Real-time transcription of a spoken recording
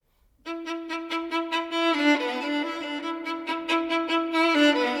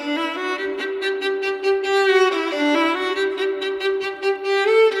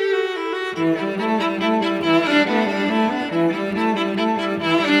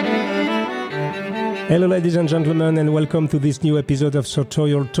Hello, ladies and gentlemen, and welcome to this new episode of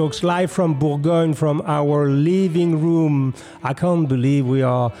Sartorial Talks, live from Bourgogne, from our living room. I can't believe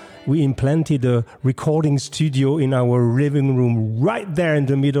we implanted a recording studio in our living room right there in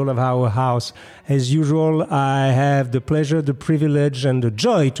the middle of our house. As usual, I have the pleasure, the privilege, and the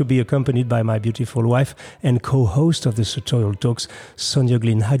joy to be accompanied by my beautiful wife and co-host of the Sartorial Talks, Sonia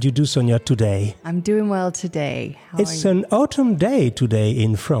Glynn. How do you do, Sonia, today? I'm doing well today. It's an autumn day today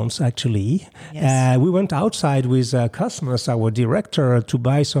in France, actually. Yes. We went outside with Cosmos, our director, to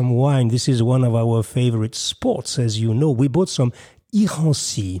buy some wine. This is one of our favorite sports, as you know. We bought some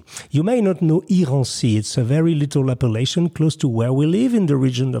Irancy. You may not know Irancy. It's a very little appellation close to where we live in the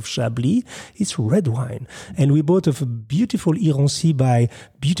region of Chablis. It's red wine. And we bought a beautiful Irancy by a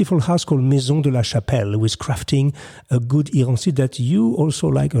beautiful house called Maison de la Chapelle, who is crafting a good Irancy that you also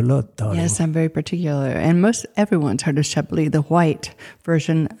like a lot, darling. Yes, I'm very particular. And everyone's heard of Chablis, the white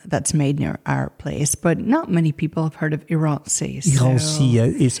version that's made near our place. But not many people have heard of Irancy. Irancy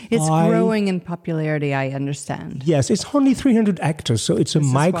is it's growing in popularity, I understand. Yes, it's only 300 acres, so it's a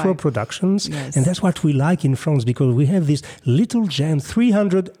micro productions, yes. And that's what we like in France because we have this little gem,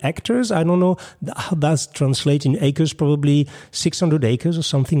 300 hectares. I don't know how that translates in acres, probably 600 acres or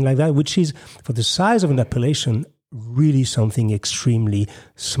something like that, which is, for the size of an appellation, really something extremely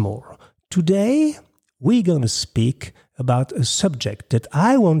small. Today, we're going to speak about a subject that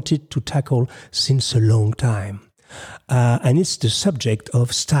I wanted to tackle since a long time, and it's the subject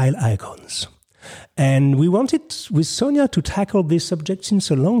of style icons. And we wanted with Sonia to tackle this subject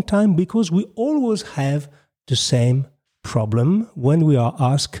since a long time because we always have the same problem when we are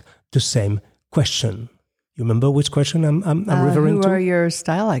asked the same question. You remember which question I'm referring to? Who are your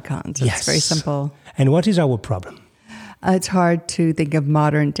style icons? It's Yes. very simple. And what is our problem? It's hard to think of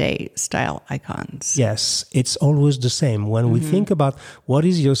modern day style icons. Yes, it's always the same. When we think about what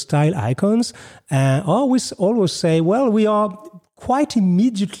is your style icons, always say, well, we are quite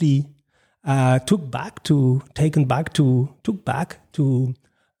immediately took back to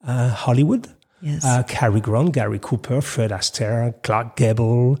Hollywood. Yes. Cary Grant, Gary Cooper, Fred Astaire, Clark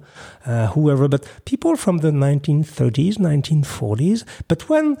Gable, whoever, but people from the 1930s, 1940s. But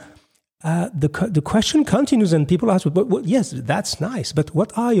when the question continues and people ask, well, yes, that's nice, but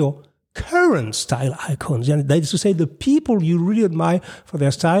what are your current style icons? And that is to say, the people you really admire for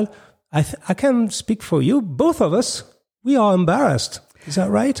their style. I can speak for you, both of us, we are embarrassed. Is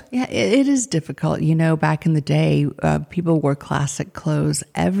that right? Yeah, it is difficult. You know, back in the day, people wore classic clothes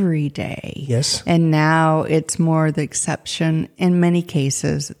every day. Yes. And now it's more the exception in many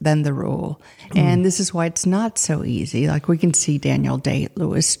cases than the rule. And this is why it's not so easy. Like we can see Daniel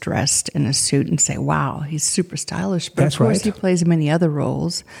Day-Lewis dressed in a suit and say, wow, he's super stylish. But That's of course, right. he plays many other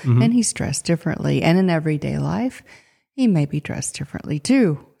roles and he's dressed differently. And in everyday life, he may be dressed differently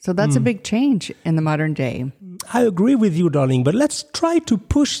too. So that's a big change in the modern day. I agree with you, darling, but let's try to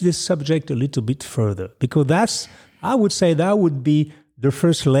push this subject a little bit further because I would say that would be the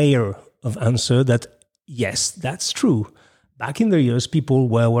first layer of answer that, yes, that's true. Back in the years, people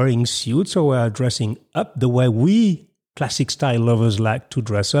were wearing suits or were dressing up the way we classic style lovers like to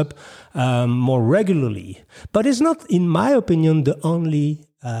dress up more regularly. But it's not, in my opinion, the only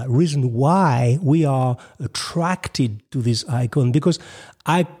reason why we are attracted to this icon, because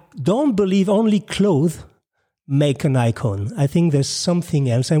I don't believe only clothes make an icon. I think there's something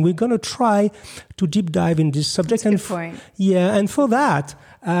else, and we're going to try to deep dive in this subject. That's a good point. Yeah, and for that,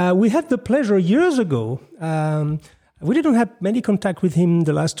 we had the pleasure years ago. We didn't have many contact with him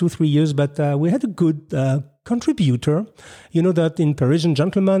the last 2-3 years, but we had a good contributor. You know that in Parisian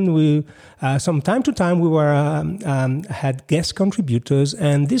Gentlemen, we from time to time we had guest contributors,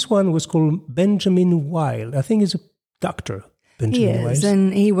 and this one was called Benjamin Wilde. I think he's a doctor. He is,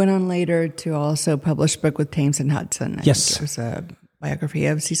 and he went on later to also publish a book with Thames and Hudson. I Yes. think it was a biography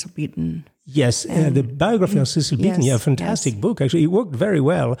of Cecil Beaton. Yes, the biography of Cecil Beaton, yes, a fantastic book. Actually, it worked very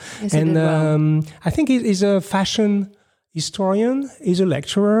well. Yes, and it did well. I think he's a fashion historian. He's a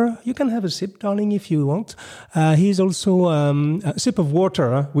lecturer. You can have a sip, darling, if you want. He's also a sip of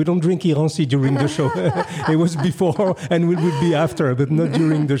water. We don't drink Irancy during the show. It was before and it will be after, but not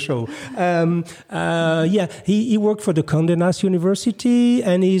during the show. He worked for the Condé Nast University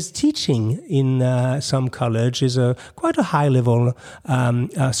and he's teaching in some college. He's quite a high-level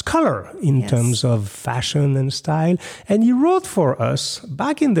scholar in terms of fashion and style. And he wrote for us,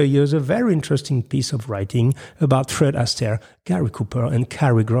 back in the years, a very interesting piece of writing about Fred Astaire, Gary Cooper, and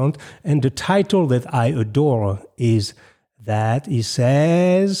Cary Grant. And the title that I adore is that he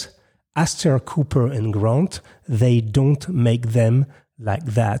says, Astaire, Cooper, and Grant, they don't make them like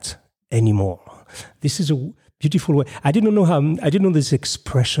that anymore. This is beautiful way. I didn't know this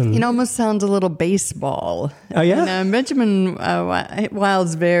expression. It almost sounds a little baseball. Oh, yeah? And, Benjamin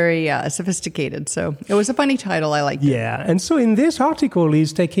Wilde's very sophisticated, so it was a funny title. I liked it. Yeah, and so in this article,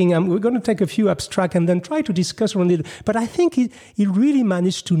 he's taking, we're going to take a few abstract and then try to discuss around it, but I think he really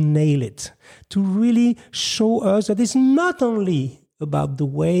managed to nail it, to really show us that it's not only about the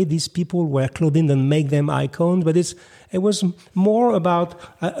way these people were clothed and make them icons, but it was more about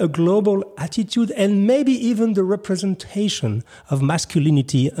a global attitude and maybe even the representation of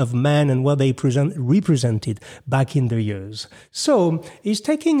masculinity of man and what they represented back in the years. So he's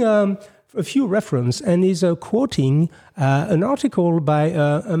taking a few references and he's quoting an article by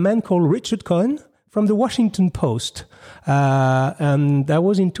a man called Richard Cohen from the Washington Post. And that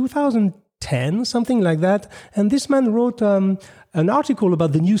was in 2010, something like that. And this man wrote an article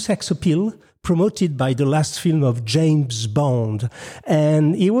about the new sex appeal promoted by the last film of James Bond.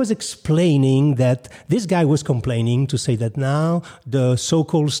 And he was explaining that this guy was complaining to say that now the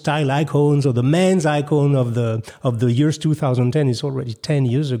so-called style icons or the men's icon of the years 2010 is already 10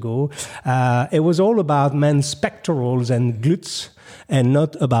 years ago. It was all about men's pectorals and glutes and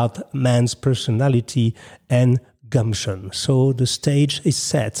not about man's personality and gumption. So the stage is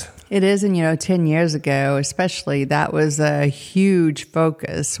set. It is, and 10 years ago, especially, that was a huge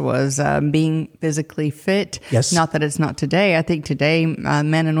focus, was being physically fit. Yes. Not that it's not today. I think today,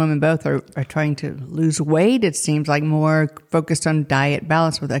 men and women both are trying to lose weight. It seems like more focused on diet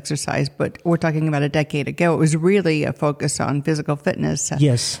balance with exercise, but we're talking about a decade ago. It was really a focus on physical fitness.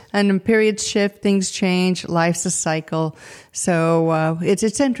 Yes. And periods shift, things change, life's a cycle. So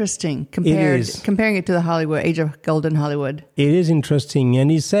it's interesting comparing it to the Hollywood, age of golden Hollywood. It is interesting. And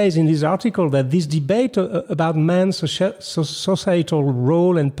he says in this article that this debate about man's societal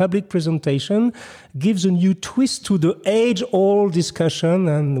role and public presentation gives a new twist to the age-old discussion,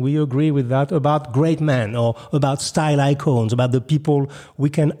 and we agree with that, about great men or about style icons, about the people we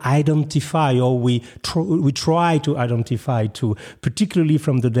can identify or we try to identify to, particularly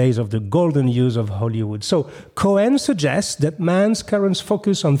from the days of the golden years of Hollywood. So Cohen suggests that man's current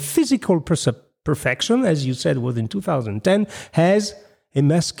focus on physical perfection, as you said, was in 2010, has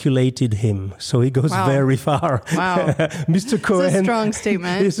emasculated him. So he goes very far. Wow. Mr. Cohen. It's a strong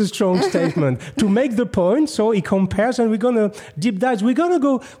statement. It's a strong statement. To make the point, so he compares, and we're going to deep dive. We're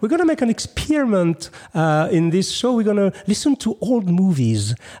going to make an experiment in this show. We're going to listen to old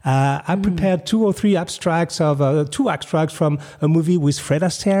movies. I prepared two extracts from a movie with Fred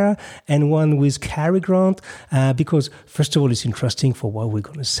Astaire and one with Cary Grant, because first of all, it's interesting for what we're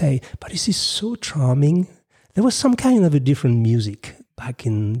going to say, but this is so charming. There was some kind of a different music back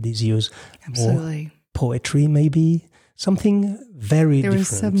in these years. Absolutely. More poetry, maybe. Something very different. There was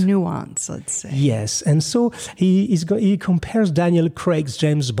some nuance, let's say. Yes. And so he compares Daniel Craig's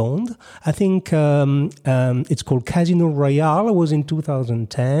James Bond. I think it's called Casino Royale. It was in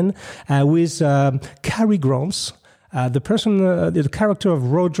 2010 with Cary Grant's, the character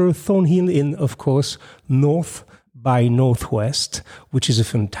of Roger Thornhill in, of course, North by Northwest, which is a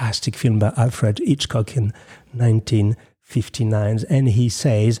fantastic film by Alfred Hitchcock in 1959. And he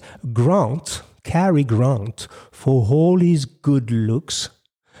says, Cary Grant, for all his good looks,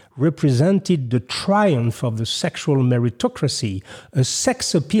 represented the triumph of the sexual meritocracy, a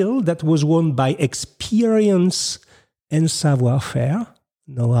sex appeal that was won by experience and savoir-faire,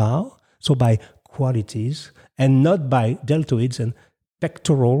 know-how, so by qualities, and not by deltoids and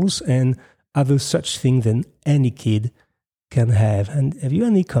pectorals and other such things than any kid can have. And have you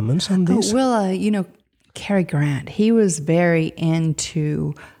any comments on this? Well, Cary Grant, he was very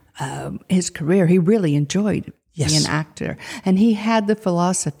into his career. He really enjoyed being an actor. And he had the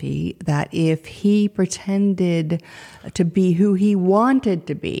philosophy that if he pretended to be who he wanted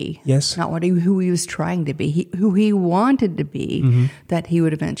to be, not who he was trying to be, who he wanted to be, that he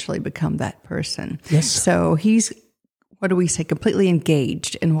would eventually become that person. Yes. So he's, completely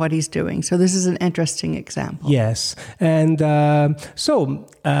engaged in what he's doing. So this is an interesting example. Yes. And so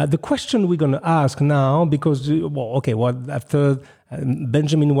the question we're going to ask now, because, after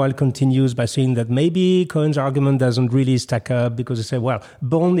Benjamin Wilde continues by saying that maybe Cohen's argument doesn't really stack up because he said,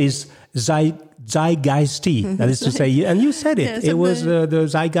 Bond is zeitgeisty. That is to say, and you said it, it was the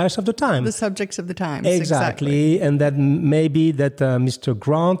zeitgeist of the time. The subjects of the time. Exactly. And that maybe that Mr.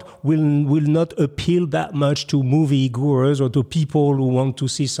 Grant will not appeal that much to movie goers or to people who want to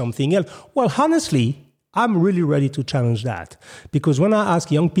see something else. Well, honestly, I'm really ready to challenge that, because when I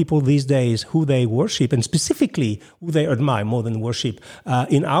ask young people these days who they worship, and specifically who they admire more than worship,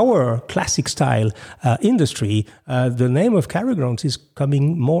 in our classic style industry, the name of Cary Grant is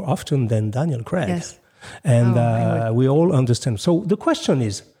coming more often than Daniel Craig. Yes. And we all understand. So the question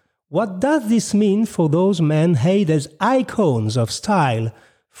is, what does this mean for those men hailed as icons of style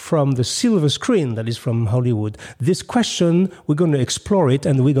from the silver screen, that is from Hollywood? This question, we're going to explore it,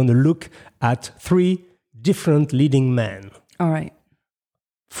 and we're going to look at 3 different leading men. All right.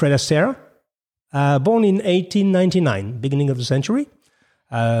 Fred Astaire, born in 1899, beginning of the century,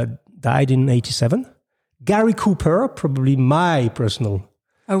 died in 87. Gary Cooper, probably my personal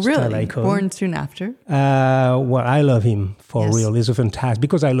style icon. Born soon after. Well, I love him for real. He's a fantastic,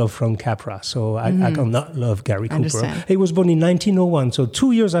 because I love Frank Capra, so I cannot love Gary Cooper. Understand. He was born in 1901, so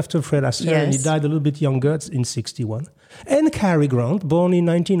 2 years after Fred Astaire, and he Yes. died a little bit younger in 61. And Cary Grant, born in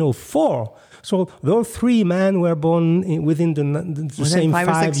 1904. So those 3 men were born within the same 5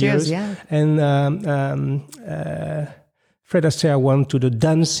 or 5 6 years, yeah. And Fred Astaire went to the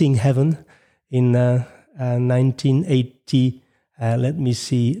dancing heaven in 1980.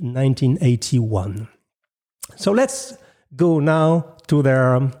 1981. So let's go now to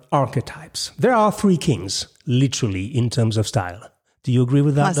their archetypes. There are 3 kings, literally, in terms of style. Do you agree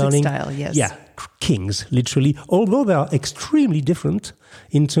with that, Classic darling? style, yes. Yeah, kings, literally, although they are extremely different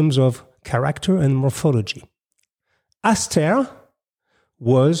in terms of character and morphology. Astaire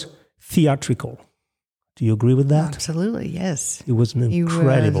was theatrical. Do you agree with that? Absolutely, yes. He was an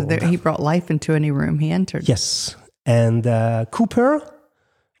incredible. He brought life into any room he entered. Yes. And Cooper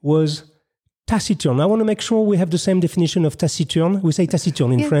was taciturn. I want to make sure we have the same definition of taciturn. We say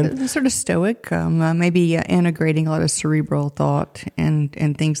taciturn in French. Sort of stoic, maybe integrating a lot of cerebral thought and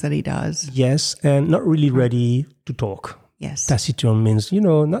things that he does. Yes, and not really ready to talk. Yes. Taciturn means,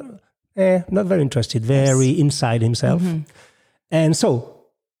 not very interested, very inside himself. And so,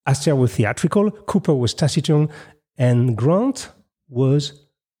 Astaire was theatrical, Cooper was taciturn, and Grant was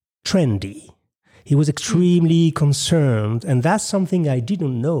trendy. He was extremely concerned, and that's something I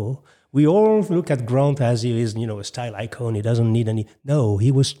didn't know. We all look at Grant as he is, a style icon. He doesn't need any. No,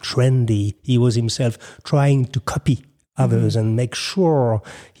 he was trendy. He was himself trying to copy others and make sure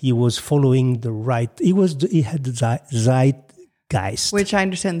he was following the right. He had the zeitgeist. Which I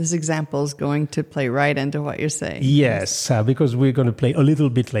understand this example is going to play right into what you're saying. Yes, because we're going to play a little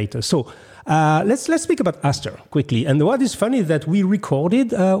bit later. So let's speak about Astaire quickly. And what is funny is that we recorded,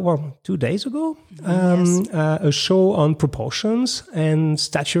 2 days ago, a show on proportions and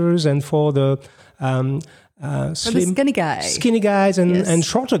statures, and for the slim, For the skinny guys. Skinny guys and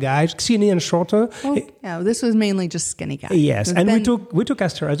shorter guys, skinny and shorter. Yeah, this was mainly just skinny guys. Yes, and we took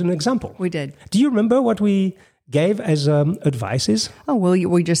Astaire as an example. We did. Do you remember what we gave as advices? Oh, well,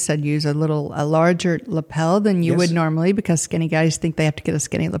 we just said use a larger lapel than you would normally, because skinny guys think they have to get a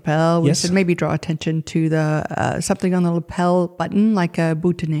skinny lapel. We said maybe draw attention to the something on the lapel button, like a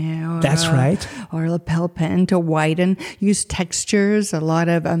boutonniere. That's right. Or a lapel pin to widen. Use textures, a lot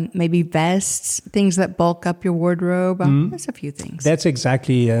of maybe vests, things that bulk up your wardrobe. There's a few things. That's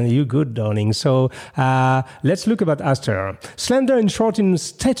exactly, you good, darling. So let's look about Astaire. Slender and short in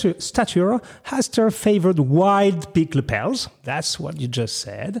stature, Astaire favored wide peak lapels. That's what you just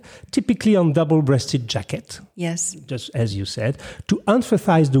said. Typically on double-breasted jacket. Yes. Just as you said, to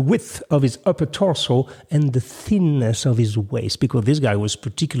emphasize the width of his upper torso and the thinness of his waist, because this guy was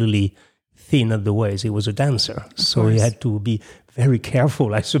particularly thin at the waist. He was a dancer, so he had to be very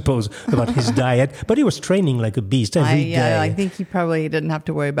careful, I suppose, about his diet. But he was training like a beast every day. I think he probably didn't have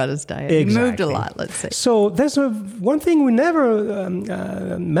to worry about his diet. Exactly. He moved a lot, let's say. So there's one thing we never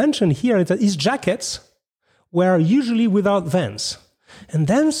mentioned here, is that his jackets were usually without vents. And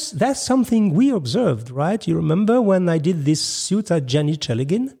that's something we observed, right? You remember when I did this suit at Gianni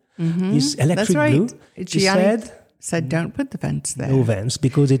Celegin? His electric That's right. blue? Gianni said don't put the vents there. No vents,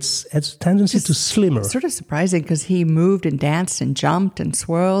 because it has a tendency to slimmer. Sort of surprising, because he moved and danced and jumped and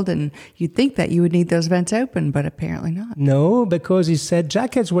swirled, and you'd think that you would need those vents open, but apparently not. No, because he said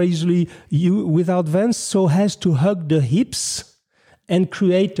jackets were usually without vents, so as to hug the hips and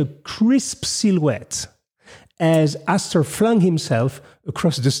create a crisp silhouette, as Astaire flung himself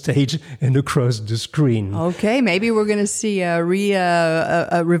across the stage and across the screen. Okay, maybe we're going to see a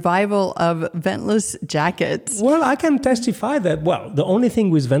revival of ventless jackets. Well, I can testify that, the only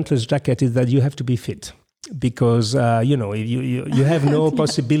thing with ventless jacket is that you have to be fit. Because, you have no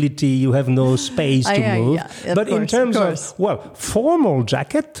possibility, you have no space to move. Yeah, but in terms of, formal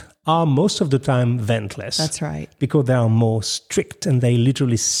jacket are most of the time ventless. That's right. Because they are more strict and they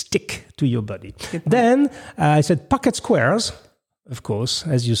literally stick to your body. Then I said pocket squares, of course,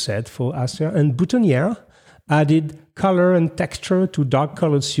 as you said, for Astaire, and boutonniere added color and texture to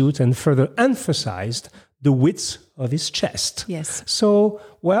dark-colored suits and further emphasized the width of his chest. Yes. So,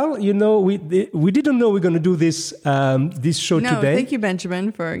 we didn't know we were going to do this show today. No, thank you,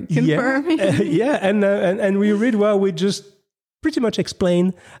 Benjamin, for confirming. And we read we just pretty much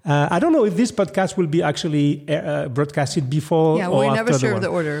explain. I don't know if this podcast will be actually broadcasted before or we're after never sure the of the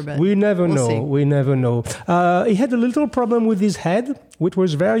order, but we never know. see. We never know. He had a little problem with his head, which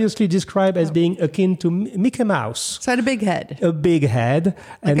was variously described as being akin to Mickey Mouse. So I had a big head. A big head.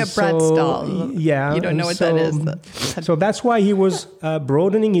 Like a Bratz doll. Yeah. You don't know what that is. So that's why he was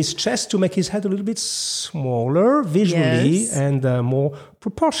broadening his chest to make his head a little bit smaller visually and more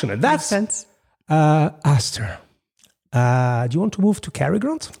proportionate. That's Makes sense. Aster. Do you want to move to Cary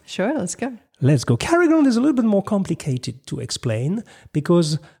Grant? Sure, let's go. Let's go. Cary Grant is a little bit more complicated to explain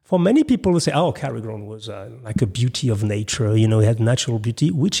because for many people, they say, oh, Cary Grant was like a beauty of nature. He had natural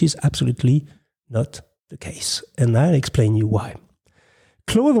beauty, which is absolutely not the case. And I'll explain you why.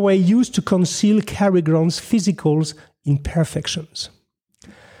 Claude Way used to conceal Cary Grant's physical imperfections.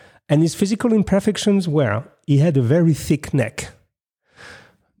 And his physical imperfections were, he had a very thick neck.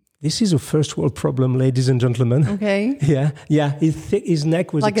 This is a first world problem, ladies and gentlemen. Okay. Yeah. His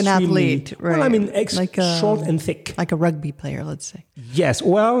neck was like an athlete, right? Well, I mean, like short and thick. Like a rugby player, let's say. Yes.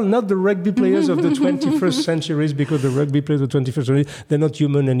 Well, not the rugby players of the 21st centuries, because the rugby players of the 21st century, they're not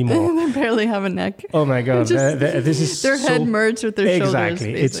human anymore. They barely have a neck. Oh my God. This is their head merged with their shoulders.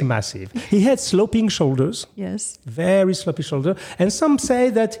 Exactly. It's massive. He had sloping shoulders. Yes. Very sloppy shoulder. And some say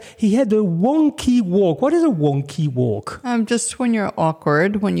that he had a wonky walk. What is a wonky walk? Just when you're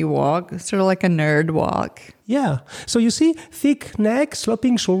awkward, when you walk, sort of like a nerd walk. Yeah. So you see, thick neck,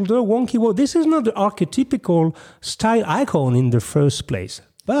 sloping shoulder, wonky walk. This is not the archetypical style icon in the first place.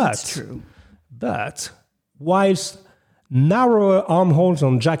 That's true. But whilst narrower armholes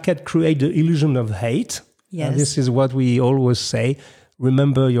on jacket create the illusion of hate, yes. This is what we always say,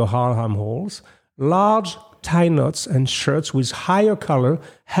 remember your hard armholes, large tie knots and shirts with higher color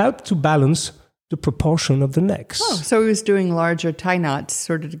help to balance the proportion of the necks. Oh, so he was doing larger tie knots,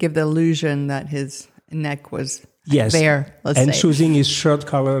 sort of to give the illusion that his neck was bare, let's say. And choosing his shirt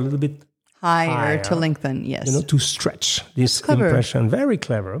color a little bit higher to lengthen, yes. To stretch this impression. Very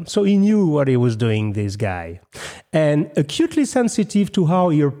clever. So he knew what he was doing, this guy. And acutely sensitive to how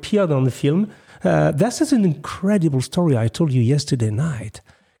he appeared on the film. This is an incredible story I told you yesterday night.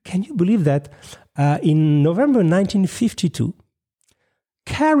 Can you believe that in November 1952,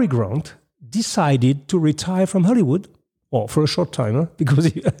 Cary Grant decided to retire from Hollywood, or for a short time, because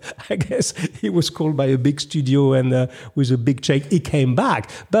I guess he was called by a big studio and with a big check, he came back.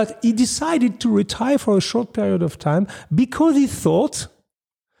 But he decided to retire for a short period of time because he thought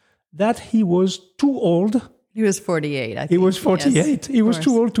that he was too old. He was 48, I think. He was 48. Yes, he was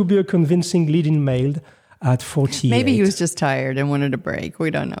too old to be a convincing leading male at 48. Maybe he was just tired and wanted a break.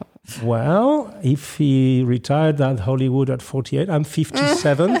 We don't know. Well, if he retired at Hollywood at 48, I'm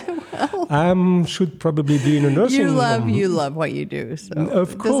 57. I should probably be in a nursing home. You love what you do. So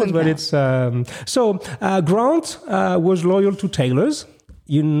of course, but it's... Grant was loyal to tailors.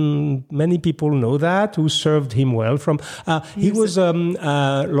 Many people know that, who served him well. He was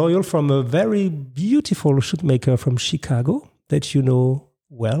loyal from a very beautiful shoemaker from Chicago that you know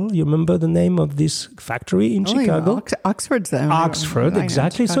well. You remember the name of this factory in Chicago? Oxford's there. Oxford,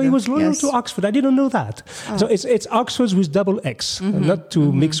 exactly. So he was loyal to Oxford. I didn't know that. Oh. So it's Oxford with double X, not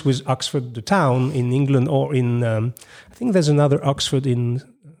to mix with Oxford, the town in England, or in, I think there's another Oxford in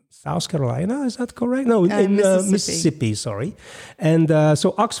South Carolina, is that correct? No, in Mississippi, sorry. And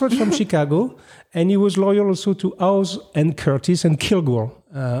so Oxford from Chicago, and he was loyal also to Howes and Curtis and Kilgore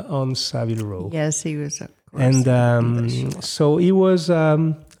on Savile Row. Yes, he was. And so he was,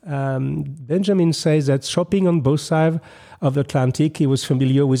 Benjamin says that shopping on both sides of the Atlantic, he was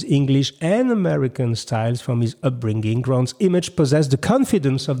familiar with English and American styles from his upbringing. Grant's image possessed the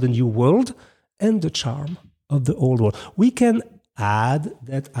confidence of the new world and the charm of the old world. We can add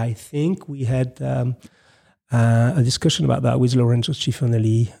that I think we had a discussion about that with Lorenzo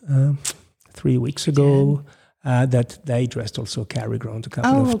Cifanelli 3 weeks ago. That they dressed also Cary Grant a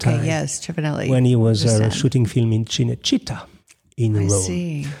couple of times. Yes, Cifanelli. When he was shooting film in Cinecittà in Rome.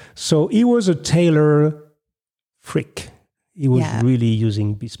 See. So he was a tailor freak. He was really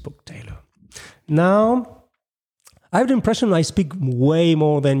using bespoke tailor. Now, I have the impression I speak way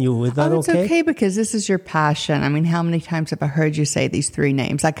more than you. Is that it's okay because this is your passion. I mean, how many times have I heard you say these 3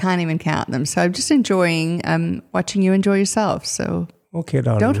 names? I can't even count them. So I'm just enjoying watching you enjoy yourself. So Okay,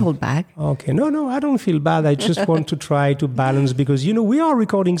 darling. Don't hold back. Okay. No, I don't feel bad. I just want to try to balance because, we are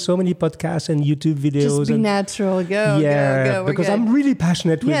recording so many podcasts and YouTube videos. Just be natural. Go. We're because good. I'm really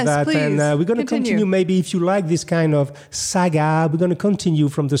passionate with that. Please. And we're going to continue. Maybe if you like this kind of saga, we're going to continue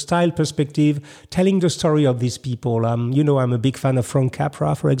from the style perspective, telling the story of these people. I'm a big fan of Frank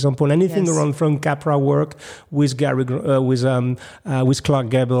Capra, for example. Anything around Frank Capra work with with Clark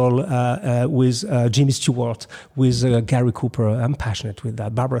Gable, with Jimmy Stewart, with Gary Cooper. I'm passionate with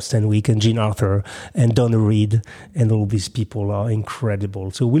that. Barbara Stanwyck and Jean Arthur and Donna Reed and all these people are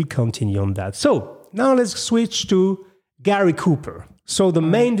incredible. So we'll continue on that. So now let's switch to Gary Cooper. So the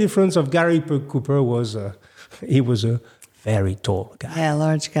main difference of Gary Cooper was he was a very tall guy. Yeah,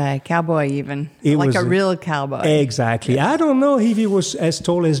 large guy, cowboy even. Like a real cowboy. Exactly. I don't know if he was as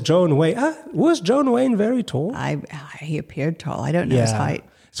tall as John Wayne. Was John Wayne very tall? He appeared tall. I don't know his height.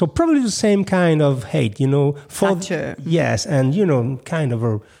 So probably the same kind of height, Stature. Yes, and, kind of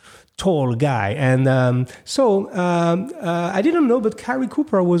a tall guy. And I didn't know, but Gary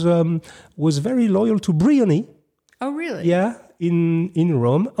Cooper was very loyal to Brioni. Oh, really? Yeah, in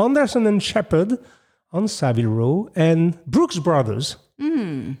Rome. Anderson and Shepard on Savile Row, and Brooks Brothers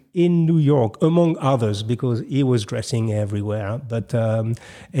in New York, among others, because he was dressing everywhere. But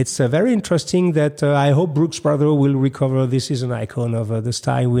it's very interesting that I hope Brooks Brothers will recover. This is an icon of the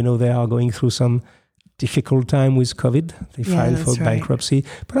style. We know they are going through some difficult time with COVID. They filed for bankruptcy,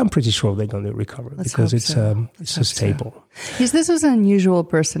 but I'm pretty sure they're going to recover because it's a staple. Yes, this was an unusual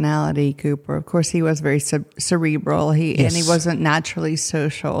personality, Cooper. Of course, he was very cerebral. And he wasn't naturally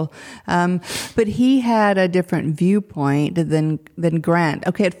social, but he had a different viewpoint than Grant.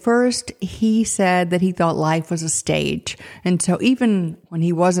 Okay, at first he said that he thought life was a stage, and so even when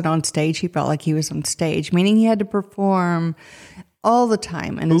he wasn't on stage, he felt like he was on stage, meaning he had to perform all the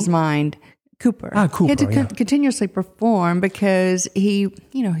time in his mind. Cooper. Cooper. He had to continuously perform because he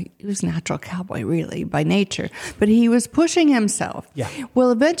was a natural cowboy, really, by nature. But he was pushing himself. Yeah.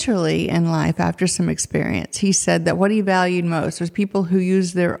 Well, eventually in life, after some experience, he said that what he valued most was people who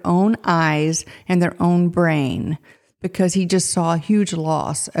use their own eyes and their own brain, because he just saw a huge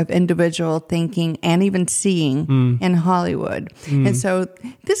loss of individual thinking and even seeing in Hollywood. And so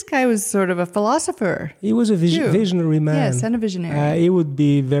this guy was sort of a philosopher. He was a visionary man. Yes, and a visionary. He would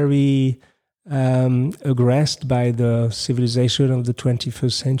be very aggressed by the civilization of the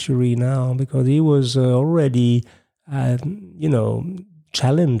 21st century now, because he was already,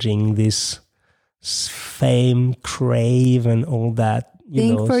 challenging this fame, crave, and all that.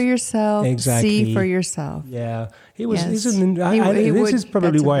 Think for yourself. Exactly. See for yourself. Yeah, he was. Yes. This is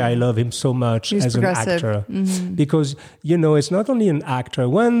probably why I love him so much as an actor, because it's not only an actor.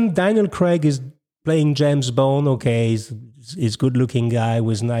 When Daniel Craig is playing James Bond, he's good-looking guy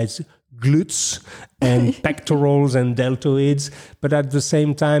with nice glutes and pectorals and deltoids, but at the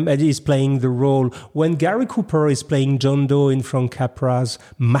same time, Eddie is playing the role. When Gary Cooper is playing John Doe in Frank Capra's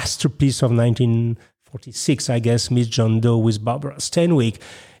masterpiece of 1946, I guess, Miss John Doe with Barbara Stanwyck,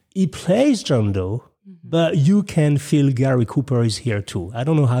 he plays John Doe, but you can feel Gary Cooper is here too. I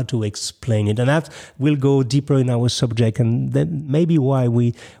don't know how to explain it. And that will go deeper in our subject, and then maybe why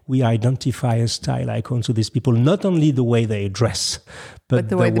we identify as style icons to these people, not only the way they dress, but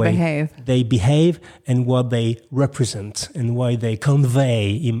the way they behave and what they represent and why they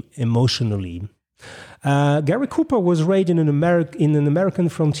convey emotionally. Gary Cooper was raised in an American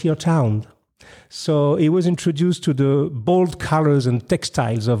frontier town. So he was introduced to the bold colors and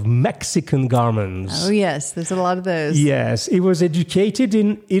textiles of Mexican garments. Oh, yes. There's a lot of those. Yes. He was educated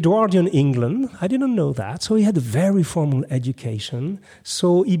in Edwardian England. I didn't know that. So he had a very formal education.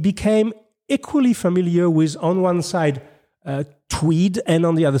 So he became equally familiar with, on one side, tweed, and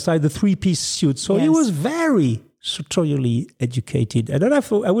on the other side, the three-piece suit. So he was very sartorially educated. And then I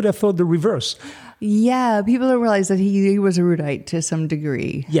would have thought the reverse. Yeah, people don't realize that he was erudite to some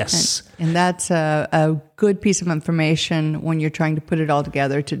degree. Yes. And that's a good piece of information when you're trying to put it all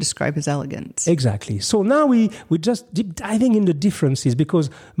together to describe his elegance. Exactly. So now we just deep diving in the differences, because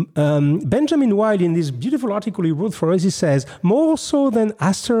Benjamin Wilde, in this beautiful article he wrote for us, he says, more so than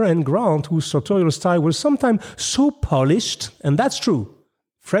Astor and Grant, whose sartorial style was sometimes so polished, and that's true.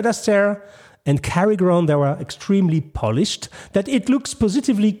 Fred Astaire and Cary Grant, they were extremely polished, that it looks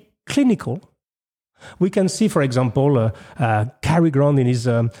positively clinical. We can see, for example, Cary Grant in his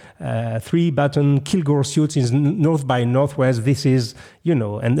three-button Kilgore suit in North by Northwest. This is,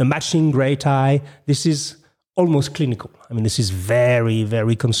 and a matching gray tie. This is almost clinical. I mean, this is very,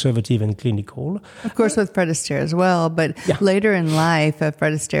 very conservative and clinical. Of course, with Fred Astaire as well. But later in life,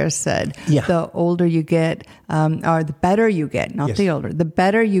 Fred Astaire said, the older you get, or the better you get, not the older, the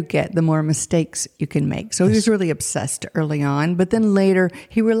better you get, the more mistakes you can make. So he was really obsessed early on. But then later,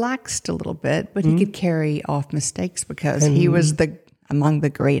 he relaxed a little bit, but he could carry off mistakes because he was among the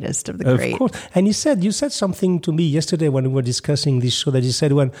greatest of the great. Of course. And you said something to me yesterday when we were discussing this show, that he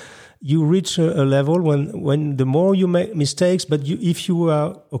said when you reach a level when the more you make mistakes, but if you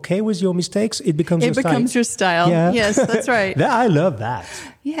are okay with your mistakes, it becomes your style. It becomes your style. Yeah. Yes, that's right. I love that.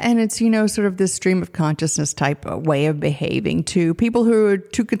 Yeah, and it's, sort of this stream of consciousness type of way of behaving too. People who are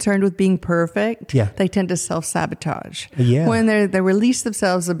too concerned with being perfect, they tend to self-sabotage. Yeah. When they release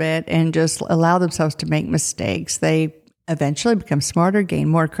themselves a bit and just allow themselves to make mistakes, they eventually become smarter, gain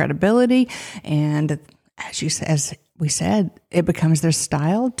more credibility, and as we said, it becomes their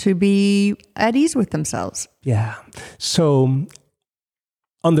style to be at ease with themselves. Yeah. So,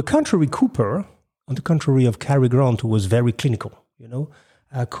 on the contrary of Cary Grant, who was very clinical,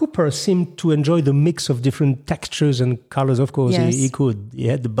 Cooper seemed to enjoy the mix of different textures and colors. Of course, he could. He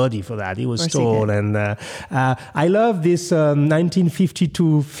had the body for that. He was tall. And I love this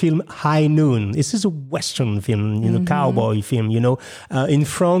 1952 film, High Noon. This is a Western film, cowboy film. In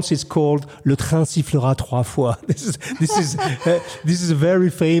France, it's called Le Train sifflera trois fois. This is a very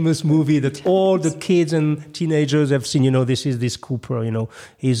famous movie that all the kids and teenagers have seen. This is this Cooper.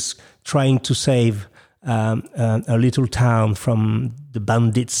 He's trying to save a little town from the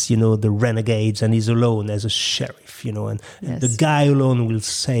bandits, the renegades, and he's alone as a sheriff, and the guy alone will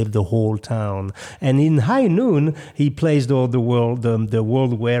save the whole town. And in High Noon, he plays the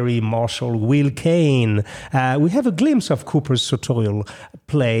world-weary Marshal Will Kane. We have a glimpse of Cooper's sartorial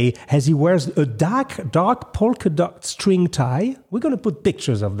play as he wears a dark polka dot string tie. We're going to put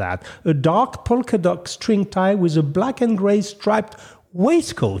pictures of that. A dark polka dot string tie with a black and gray striped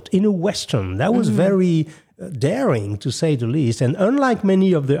waistcoat in a Western. That was very daring, to say the least. And unlike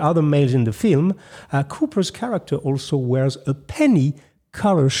many of the other males in the film, Cooper's character also wears a penny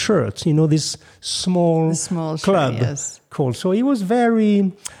color shirt, this small club called. So it was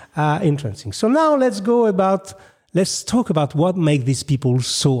very interesting. So now let's talk about what makes these people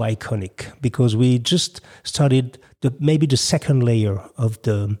so iconic, because we just started maybe the second layer of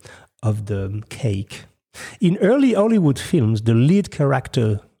the cake. In early Hollywood films, the lead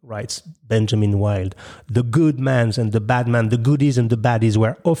character, writes Benjamin Wilde, the good man and the bad man, the goodies and the baddies,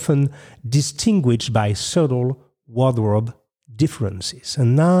 were often distinguished by subtle wardrobe differences.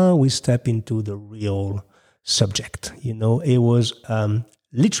 And now we step into the real subject. It was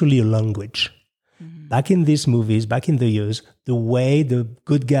literally a language. Mm-hmm. Back in these movies, back in the years, the way the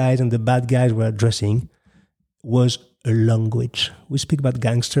good guys and the bad guys were dressing was a language. We speak about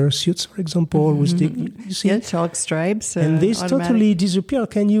gangster suits, for example. You see? Chalk stripes. And this totally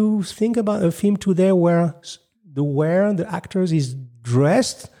disappeared. Can you think about a film today where the actors is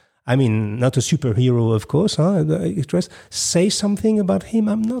dressed? I mean, not a superhero, of course, say something about him.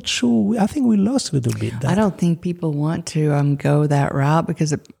 I'm not sure. I think we lost a little bit. I don't think people want to go that route,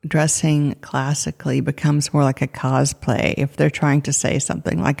 because dressing classically becomes more like a cosplay. If they're trying to say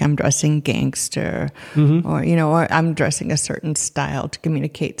something like, I'm dressing gangster, or I'm dressing a certain style to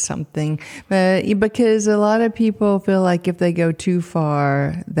communicate something. Because a lot of people feel like if they go too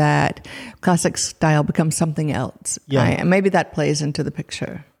far, that classic style becomes something else. Yeah. Maybe that plays into the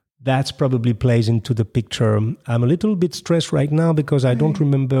picture. That probably plays into the picture. I'm a little bit stressed right now because I don't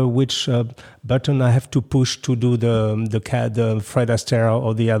remember which button I have to push to do the Fred Astaire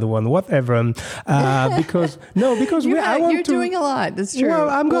or the other one, whatever. Because you're doing a lot. That's true. Well,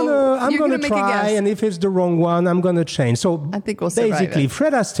 I'm gonna try, and if it's the wrong one, I'm gonna change. So I think we'll basically,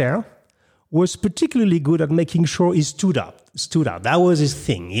 Fred Astaire was particularly good at making sure he stood out. That was his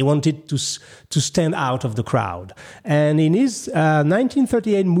thing. He wanted to stand out of the crowd. And in his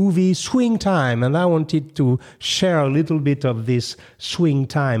 1938 movie, Swing Time, and I wanted to share a little bit of this Swing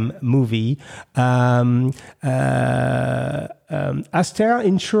Time movie, Astaire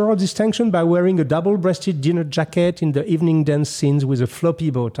ensured distinction by wearing a double-breasted dinner jacket in the evening dance scenes with a floppy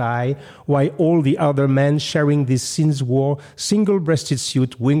bow tie, while all the other men sharing these scenes wore single-breasted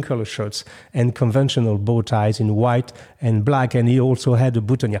suit, wing color shirts, and conventional bow ties in white and black, and he also had a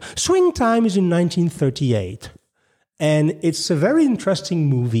boutonniere. Swing Time is in 1938, and it's a very interesting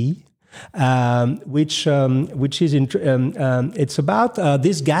movie. Which is it's about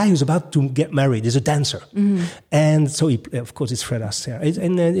this guy who's about to get married. He's a dancer, and so of course it's Fred Astaire,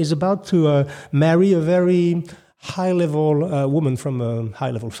 and he's about to marry a very high level woman from a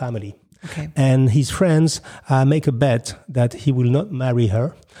high level family. Okay. And his friends make a bet that he will not marry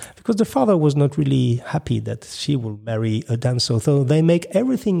her because the father was not really happy that she will marry a dancer. So they make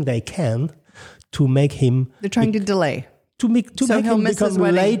everything they can to make him... They're trying to delay. To make him become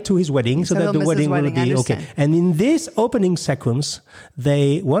late to his wedding, so that the wedding will be okay. And in this opening sequence,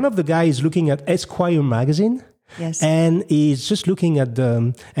 one of the guys is looking at Esquire magazine, yes, and he's just looking at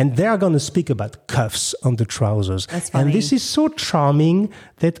and they are going to speak about cuffs on the trousers. That's funny. And this is so charming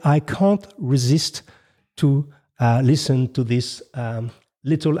that I can't resist to listen to this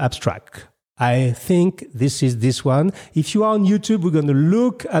little abstract. I think this is this one. If you are on YouTube, we're going to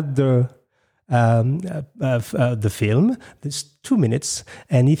look at the film. It's 2 minutes.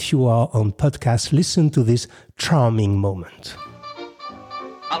 And if you are on podcast, listen to this charming moment.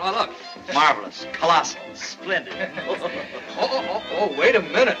 Oh, look. Marvelous. Colossal. Splendid. Oh, wait a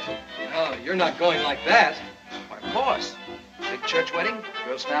minute. Oh, you're not going like that. Why, of course. Big church wedding.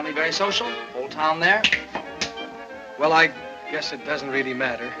 Girl's family very social. Whole town there. Well, I guess it doesn't really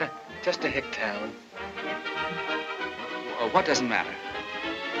matter. Just a hick town. What doesn't matter?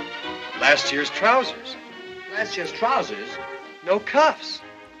 Last year's trousers. Last year's trousers? No cuffs.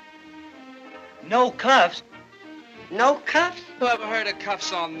 No cuffs? No cuffs? Who ever heard of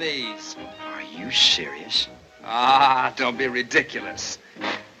cuffs on these? Are you serious? Ah, don't be ridiculous.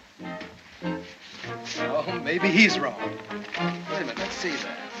 Oh, maybe he's wrong. Wait a minute, let's see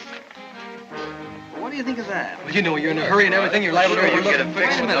that. Well, what do you think of that? Well, you know, you're in a hurry and everything, you're liable to Sure, you overlook get it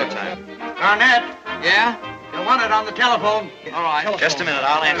fixed in no time. Garnett? Yeah? You want it on the telephone. All right. Just a minute,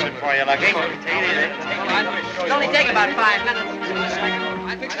 I'll answer it for you, Lucky. Take it easy. It'll only take about 5 minutes.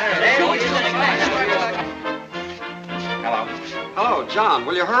 Hello. Hello, John.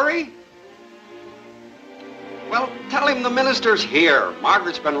 Will you hurry? Well, tell him the minister's here.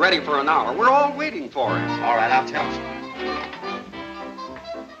 Margaret's been ready for an hour. We're all waiting for him. All right, I'll tell him.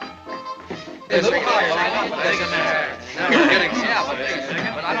 But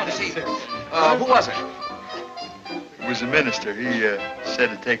I don't see. Who was it? It was the minister. He said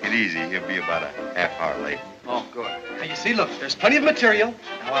to take it easy. He'll be about a half hour late. Oh, good. Now, you see, look, there's plenty of material.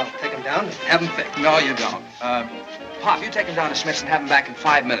 Now, I'll take him down and have him fixed. No, you don't. Pop, you take him down to Smith's and have him back in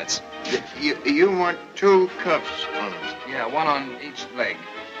 5 minutes. You want 2 cuffs on them? Yeah, one on each leg.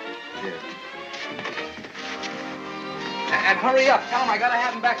 Yeah. And hurry up. Tell him I gotta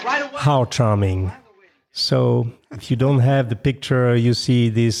have him back right away. How charming. So if you don't have the picture, you see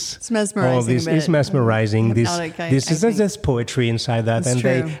this. It's mesmerizing. All this is mesmerizing. There's poetry inside that. That's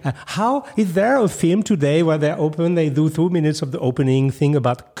and true. How is there a film today where they do 2 minutes of the opening thing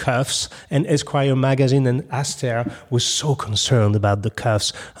about cuffs, and Esquire magazine and Astaire was so concerned about the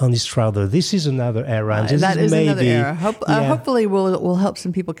cuffs on his trouser. This is another era. And That is maybe, another era. yeah. Hopefully, we'll help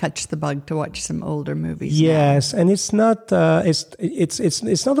some people catch the bug to watch some older movies. Yes, and it's not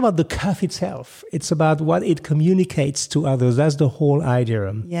it's not about the cuff itself. It's about what it communicates to others. That's the whole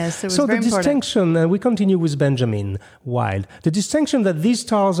idea. Yes, it was so very the important. distinction, and we continue with Benjamin Wild. The distinction that these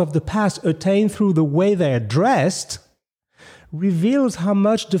stars of the past attain through the way they are dressed reveals how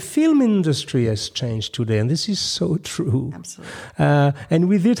much the film industry has changed today, and this is so true. Absolutely. And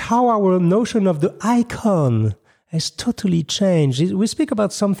with it, how our notion of the icon has totally changed. We speak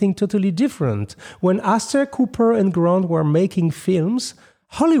about something totally different. When Astaire, Cooper, and Grant were making films,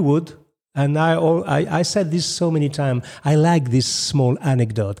 Hollywood, and I said this so many times, I like this small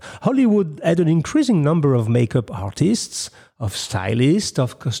anecdote. Hollywood had an increasing number of makeup artists, of stylists,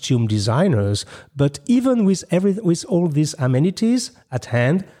 of costume designers, but even with all these amenities at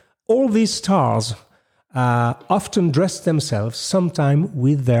hand, all these stars often dress themselves, sometimes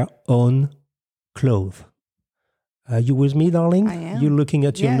with their own clothes. You with me, darling? I am. You're looking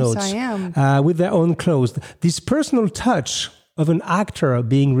at your notes. Yes, I am. With their own clothes. This personal touch of an actor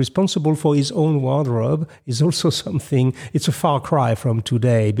being responsible for his own wardrobe is also something, it's a far cry from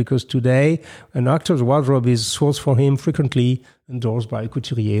today, because today an actor's wardrobe is sourced for him frequently endorsed by a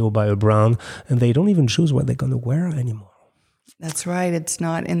couturier or by a brand, and they don't even choose what they're going to wear anymore. That's right. It's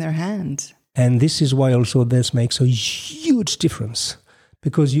not in their hands. And this is why also this makes a huge difference.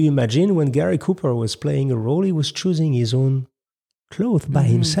 Because you imagine when Gary Cooper was playing a role, he was choosing his own clothes by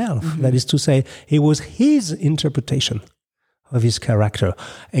himself. Mm-hmm. That is to say, it was his interpretation of his character,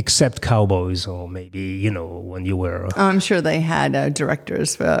 except cowboys, or maybe, when you were... I'm sure they had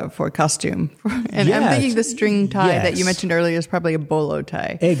directors for costume. And yes. I'm thinking the string tie that you mentioned earlier is probably a bolo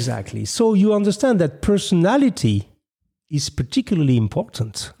tie. Exactly. So you understand that personality is particularly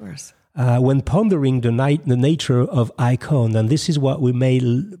important. Of course. When pondering the nature of icon, and this is what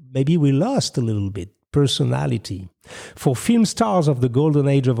maybe we lost a little bit personality. For film stars of the golden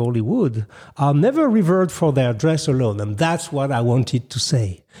age of Hollywood are never revered for their dress alone, and that's what I wanted to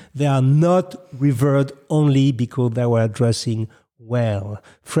say. They are not revered only because they were dressing well.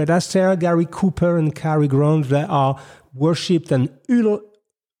 Fred Astaire, Gary Cooper, and Cary Grant, they are worshipped and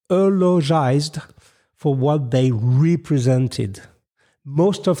eulogized for what they represented.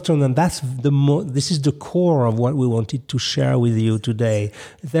 Most often, and this is the core of what we wanted to share with you today.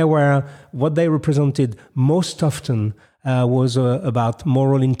 What they represented most often was about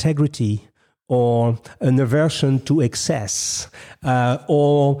moral integrity, or an aversion to excess,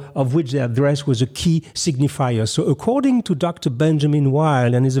 or of which their dress was a key signifier. So according to Dr. Benjamin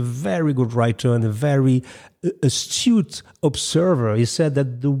Wild, and he's a very good writer and a very astute observer, he said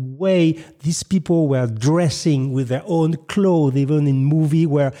that the way these people were dressing with their own clothes, even in movie,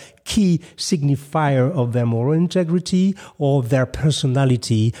 were key signifier of their moral integrity or their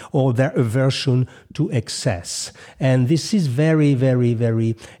personality or their aversion to excess. And this is very, very,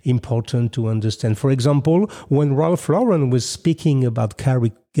 very important to understand. For example, when Ralph Lauren was speaking about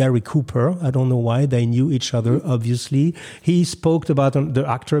Gary Cooper, I don't know why, they knew each other, obviously. He spoke about the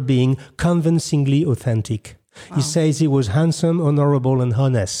actor being convincingly authentic. Wow. He says he was handsome, honorable, and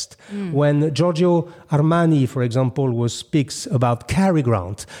honest. When Giorgio Armani, for example, speaks about Cary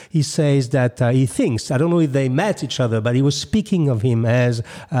Grant, he says that he thinks, I don't know if they met each other, but he was speaking of him as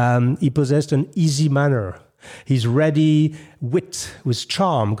he possessed an easy manner. His ready wit was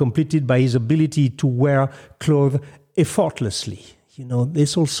charm, completed by his ability to wear clothes effortlessly. You know,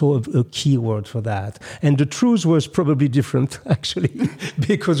 there's also a key word for that. And the truth was probably different, actually,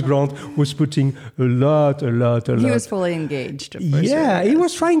 because Grant was putting a lot. He was fully engaged. Yeah, he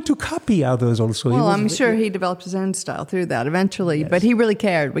was trying to copy others also. Well, I'm sure he developed his own style through that eventually, yes. But he really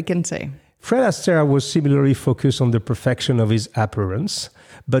cared, we can say. Fred Astaire was similarly focused on the perfection of his appearance,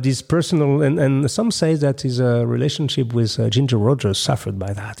 but his personal, and some say that his relationship with Ginger Rogers suffered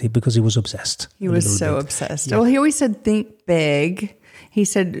by that, because he was obsessed. He was so obsessed. Yeah. Well, he always said, think big. He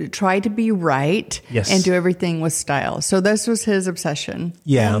said, try to be right, yes, and do everything with style. So this was his obsession.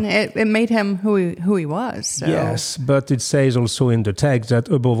 Yeah. And it made him who he was. So. Yes, but it says also in the text that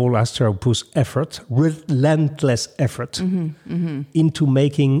above all, Astaire puts effort, relentless effort, into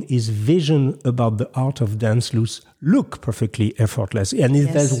making his vision about the art of dance look perfectly effortless. And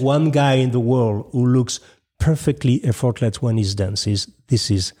if there's one guy in the world who looks perfectly effortless when he dances,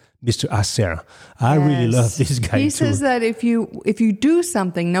 this is Mr. Astaire. I really love this guy too. He says that if you do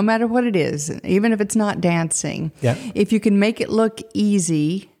something, no matter what it is, even if it's not dancing, if you can make it look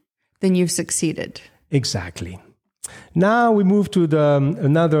easy, then you've succeeded. Exactly. Now we move to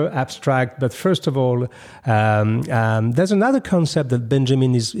another abstract, but first of all, there's another concept that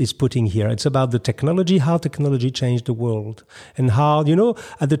Benjamin is putting here. It's about the technology, how technology changed the world, and how,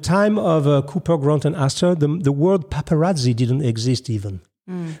 at the time of Cooper, Grant, and Astaire, the word paparazzi didn't exist even.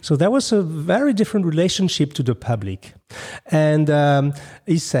 So there was a very different relationship to the public. And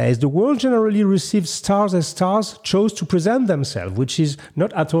he says, the world generally receives stars as stars chose to present themselves, which is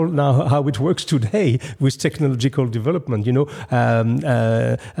not at all now how it works today with technological development.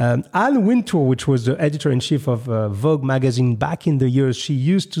 Anne Wintour, which was the editor-in-chief of Vogue magazine back in the years, she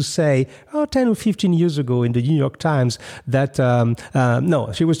used to say, 10 or 15 years ago in the New York Times, that,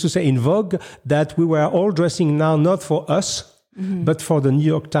 she was to say in Vogue that we were all dressing now not for us, but for the New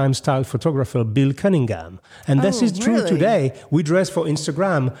York Times style photographer Bill Cunningham. And this is true today. We dress for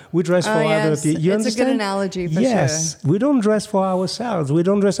Instagram. We dress for other people. You understand? It's a good analogy for sure. Yes. We don't dress for ourselves. We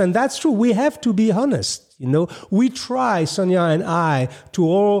don't dress. And that's true. We have to be honest. We try, Sonia and I,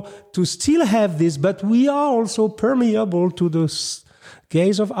 to still have this, but we are also permeable to the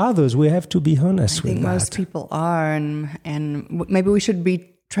gaze of others. We have to be honest with that. I think most people are, and maybe we should be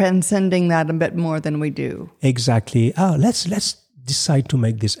transcending that a bit more than we do. Exactly. Let's decide to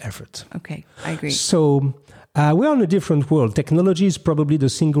make this effort. Okay, I agree. So we're on a different world. Technology is probably the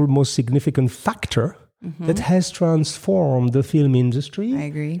single most significant factor that has transformed the film industry. I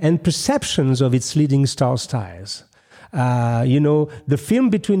agree. And perceptions of its leading star styles. The film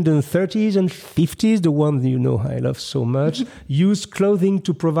between the 30s and 50s, the one I love so much, used clothing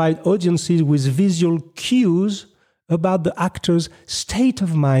to provide audiences with visual cues about the actor's state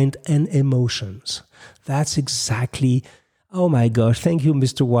of mind and emotions. That's exactly, oh my gosh, thank you,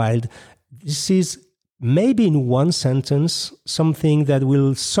 Mr. Wild. This is maybe in one sentence something that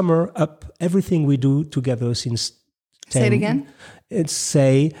will sum up everything we do together since 10. Say it again.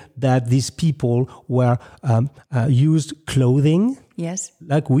 Say that these people were used clothing Yes.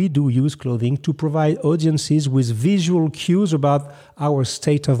 like we do use clothing to provide audiences with visual cues about our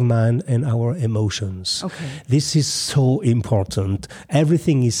state of mind and our emotions. Okay. This is so important.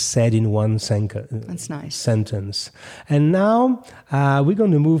 Everything is said in one That's nice. sentence. And now we're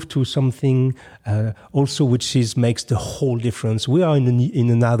going to move to something also which makes the whole difference. We are in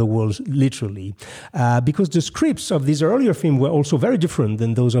another world, literally, because the scripts of these earlier films were also very different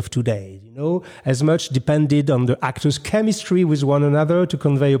than those of today. You know, as much depended on the actors' chemistry with one another to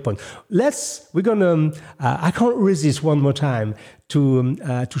convey a point. We're gonna. I can't resist one more time to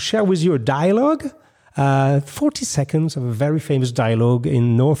share with you a dialogue. 40 seconds of a very famous dialogue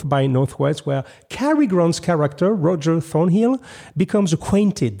in North by Northwest, where Cary Grant's character, Roger Thornhill, becomes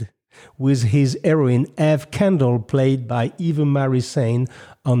acquainted with his heroine, Eve Kendall, played by Eva Marie Saint,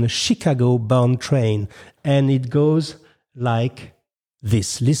 on a Chicago-bound train. And it goes like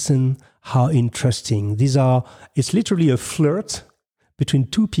this. Listen how interesting. It's literally a flirt between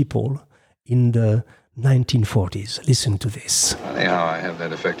two people in the 1940s. Listen to this. Funny how I have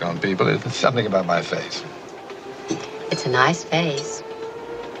that effect on people. It's something about my face. It's a nice face.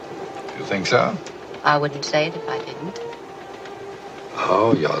 You think so? I wouldn't say it if I didn't.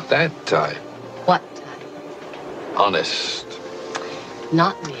 Oh, you're that type. What type? Honest.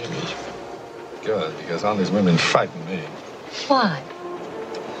 Not really. Good, because honest women frighten me. Why?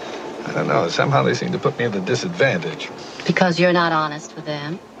 I don't know. Somehow they seem to put me at a disadvantage. Because you're not honest with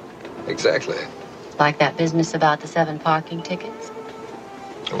them. Exactly. Like that business about the 7 parking tickets.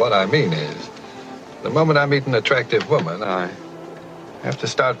 What I mean is, the moment I meet an attractive woman, I have to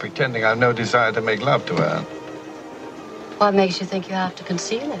start pretending I've no desire to make love to her. What makes you think you have to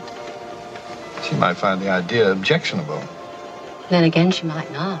conceal it? She might find the idea objectionable. Then again, she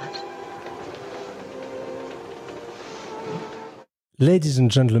might not. Ladies and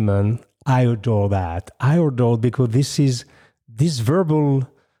gentlemen, I adore that. I adore it because this verbal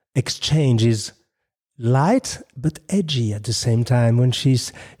exchange is light but edgy at the same time. When he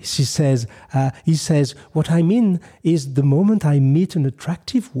says, what I mean is the moment I meet an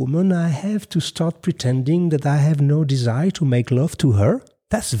attractive woman, I have to start pretending that I have no desire to make love to her.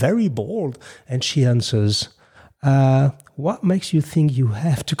 That's very bold. And she answers, what makes you think you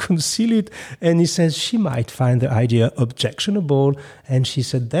have to conceal it? And he says she might find the idea objectionable. And she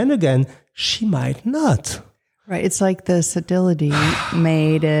said, then again, she might not. Right. It's like the subtlety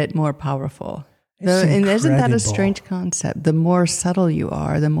made it more powerful. And isn't that a strange concept? The more subtle you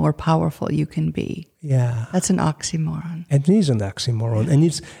are, the more powerful you can be. Yeah. That's an oxymoron. It is an oxymoron.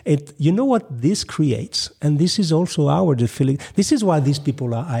 And you know what this creates? And this is also the feeling. This is why these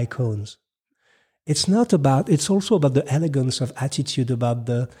people are icons. It's also about the elegance of attitude,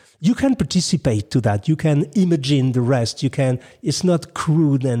 you can participate to that. You can imagine the rest. It's not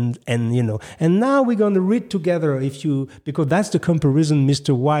crude and now we're going to read together because that's the comparison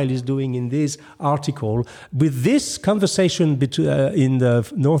Mr. Wilde is doing in this article with this conversation in the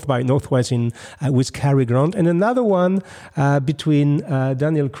North by Northwest with Cary Grant and another one between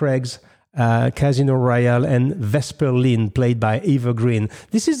Daniel Craig's Casino Royale and Vesper Lynn, played by Eva Green.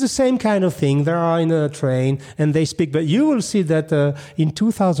 This is the same kind of thing. They are in a train and they speak, but you will see that in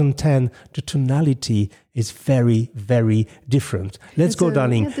 2010 the tonality is very, very different. Let's go,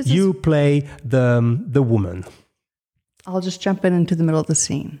 darling. You play the woman. I'll just jump into the middle of the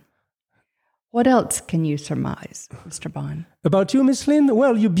scene. What else can you surmise, Mr. Bond? About you, Miss Lynn?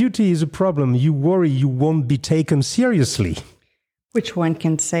 Well, your beauty is a problem. You worry you won't be taken seriously. Which one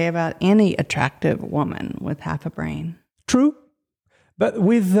can say about any attractive woman with half a brain. True. But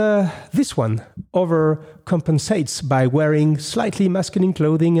with this one, overcompensates by wearing slightly masculine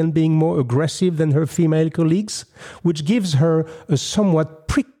clothing and being more aggressive than her female colleagues, which gives her a somewhat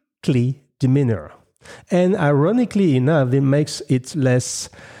prickly demeanor. And ironically enough, it makes it less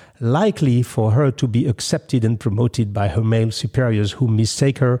likely for her to be accepted and promoted by her male superiors who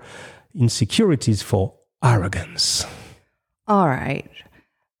mistake her insecurities for arrogance. All right.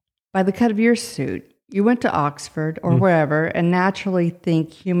 By the cut of your suit, you went to Oxford or wherever and naturally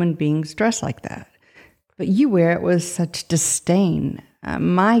think human beings dress like that. But you wear it with such disdain.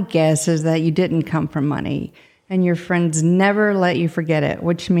 My guess is that you didn't come from money and your friends never let you forget it,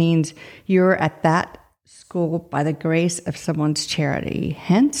 which means you're at that school by the grace of someone's charity,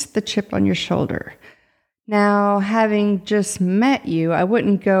 hence the chip on your shoulder. Now, having just met you, I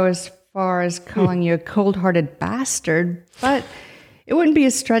wouldn't go as far as calling you a cold-hearted bastard, but it wouldn't be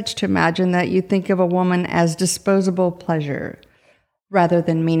a stretch to imagine that you think of a woman as disposable pleasure rather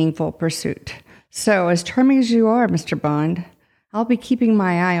than meaningful pursuit. So, as charming as you are, Mr. Bond, I'll be keeping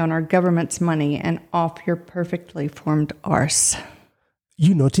my eye on our government's money and off your perfectly formed arse.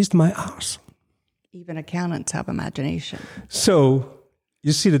 You noticed my arse? Even accountants have imagination. So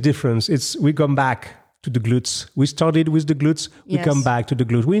you see the difference. We come back to the glutes. We started with the glutes. We come back to the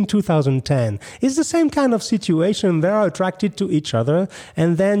glutes. We're in 2010. It's the same kind of situation. They are attracted to each other.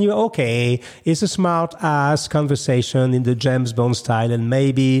 And then it's a smart ass conversation in the James Bond style. And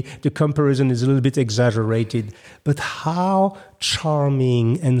maybe the comparison is a little bit exaggerated. But how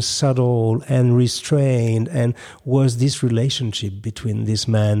charming and subtle and restrained and was this relationship between this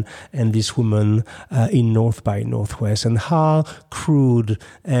man and this woman in North by Northwest, and how crude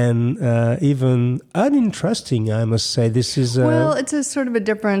and even uninteresting, I must say. This is well, it's a sort of a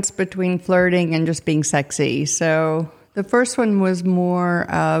difference between flirting and just being sexy. So the first one was more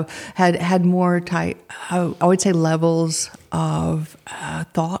had more I would say levels of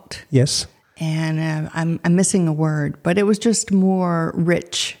thought. Yes. And I'm missing a word, but it was just more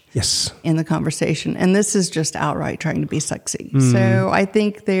rich in the conversation. And this is just outright trying to be sexy. So I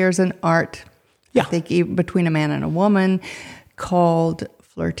think there's an art, I think, even between a man and a woman called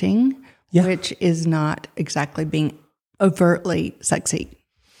flirting, which is not exactly being overtly sexy.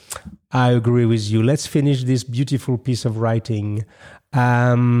 I agree with you. Let's finish this beautiful piece of writing.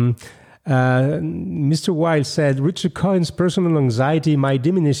 Mr. Wilde said, Richard Cohen's personal anxiety might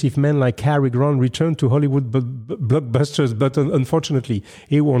diminish if men like Cary Grant return to Hollywood blockbusters, but unfortunately,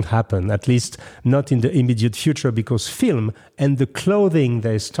 it won't happen, at least not in the immediate future, because film and the clothing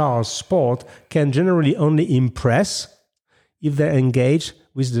their stars sport can generally only impress if they engage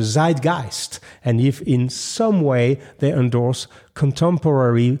with the zeitgeist and if in some way they endorse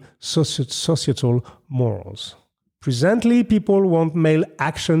contemporary societal morals. Presently, people want male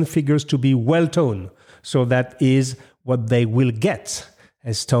action figures to be well-toned, so that is what they will get.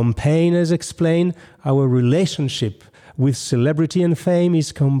 As Tom Paine has explained, our relationship with celebrity and fame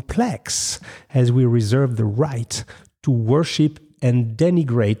is complex, as we reserve the right to worship and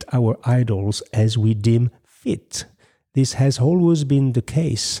denigrate our idols as we deem fit. This has always been the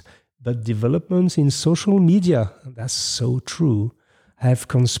case, but developments in social media, that's so true, have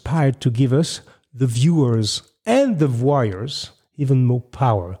conspired to give us, the viewers and the voyeurs, even more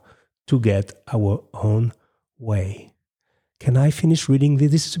power to get our own way. Can I finish reading this?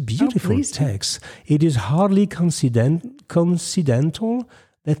 This is a beautiful text. It is hardly coincidental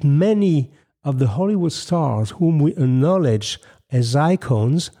that many of the Hollywood stars whom we acknowledge as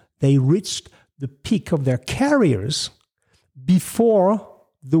icons, they reached the peak of their careers before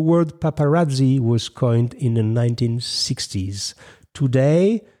the word paparazzi was coined in the 1960s.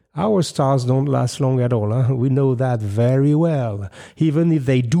 Today, our stars don't last long at all. Huh? We know that very well. Even if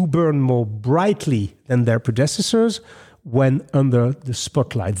they do burn more brightly than their predecessors when under the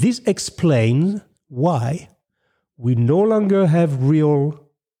spotlight. This explains why we no longer have real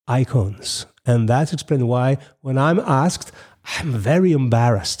icons. And that explains why when I'm asked, I'm very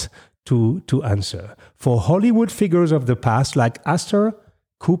embarrassed to answer. For Hollywood figures of the past like Astor,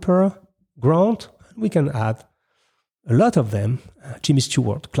 Cooper, Grant, we can add a lot of them, Jimmy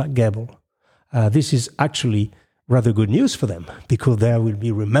Stewart, Clark Gable. This is actually rather good news for them because they will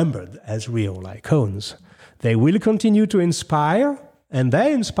be remembered as real icons. They will continue to inspire, and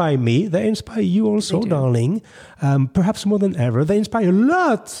they inspire me. They inspire you also, darling, perhaps more than ever. They inspire a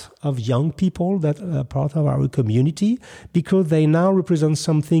lot of young people that are part of our community because they now represent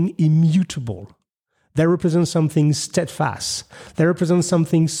something immutable. They represent something steadfast. They represent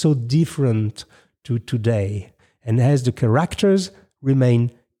something so different to today. And as the characters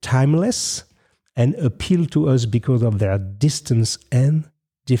remain timeless and appeal to us because of their distance and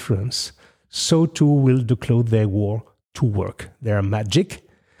difference, so too will the clothes they wore to work. Their magic.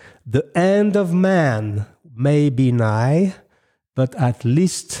 The end of man may be nigh, but at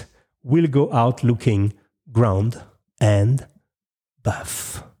least we'll go out looking grand and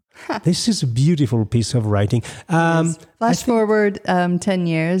buff. This is a beautiful piece of writing. Flash forward 10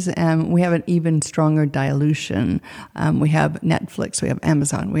 years, we have an even stronger dilution. We have Netflix, we have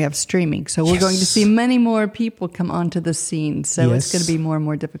Amazon, we have streaming. So we're going to see many more people come onto the scene. So it's going to be more and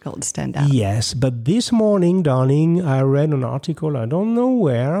more difficult to stand out. Yes, but this morning, darling, I read an article, I don't know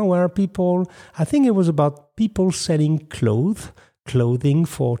where people, I think it was about people selling clothing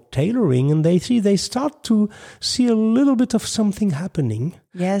for tailoring, and they start to see a little bit of something happening.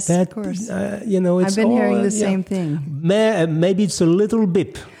 Yes, that, of course. I've been hearing the same thing. Maybe it's a little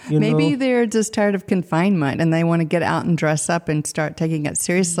bip. Maybe they're just tired of confinement and they want to get out and dress up and start taking it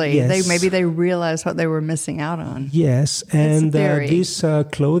seriously. Yes. Maybe they realize what they were missing out on. Yes, and this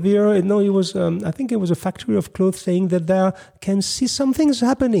clothier, it was I think it was a factory of clothes saying that there can see something's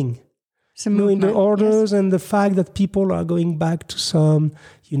happening. Some in the movement, orders and the fact that people are going back to some,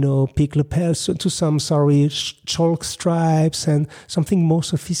 pic lapels, to some, chalk stripes and something more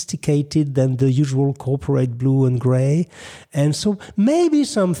sophisticated than the usual corporate blue and gray. And so maybe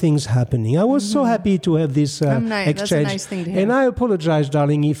something's happening. I was so happy to have this exchange. That's a nice thing to hear. And I apologize,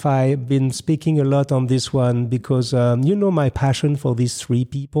 darling, if I've been speaking a lot on this one because my passion for these three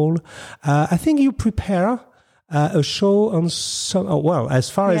people. I think you prepare a show on some. As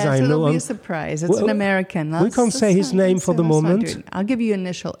far as I know, it'll be a surprise. It's an American. We can't say his name for the moment. I'll give you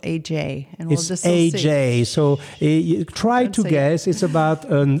initial AJ, and we'll it's just AJ. So try to guess. It's about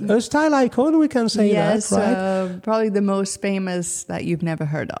a style icon. We can say that, right? Probably the most famous that you've never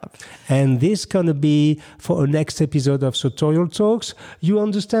heard of. And this gonna be for a next episode of Sartorial Talks. You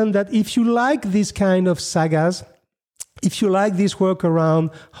understand that if you like this kind of sagas. If you like this work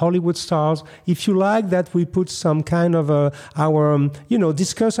around Hollywood stars, if you like that we put some kind of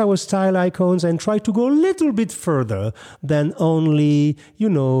discuss our style icons and try to go a little bit further than only,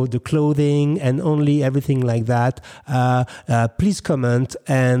 the clothing and only everything like that, please comment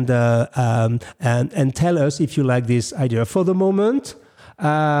and tell us if you like this idea. For the moment,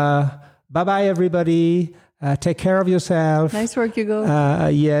 bye-bye, everybody. Take care of yourself. Nice work, Hugo.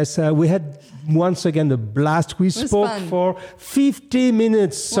 Yes, we had once again a blast. We spoke for 50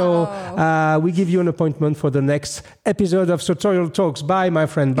 minutes. Wow. So we give you an appointment for the next episode of Sartorial Talks. Bye, my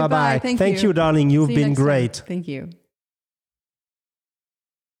friend. Goodbye. Bye-bye. Thank you, darling. You've See you been next great. time. Thank you.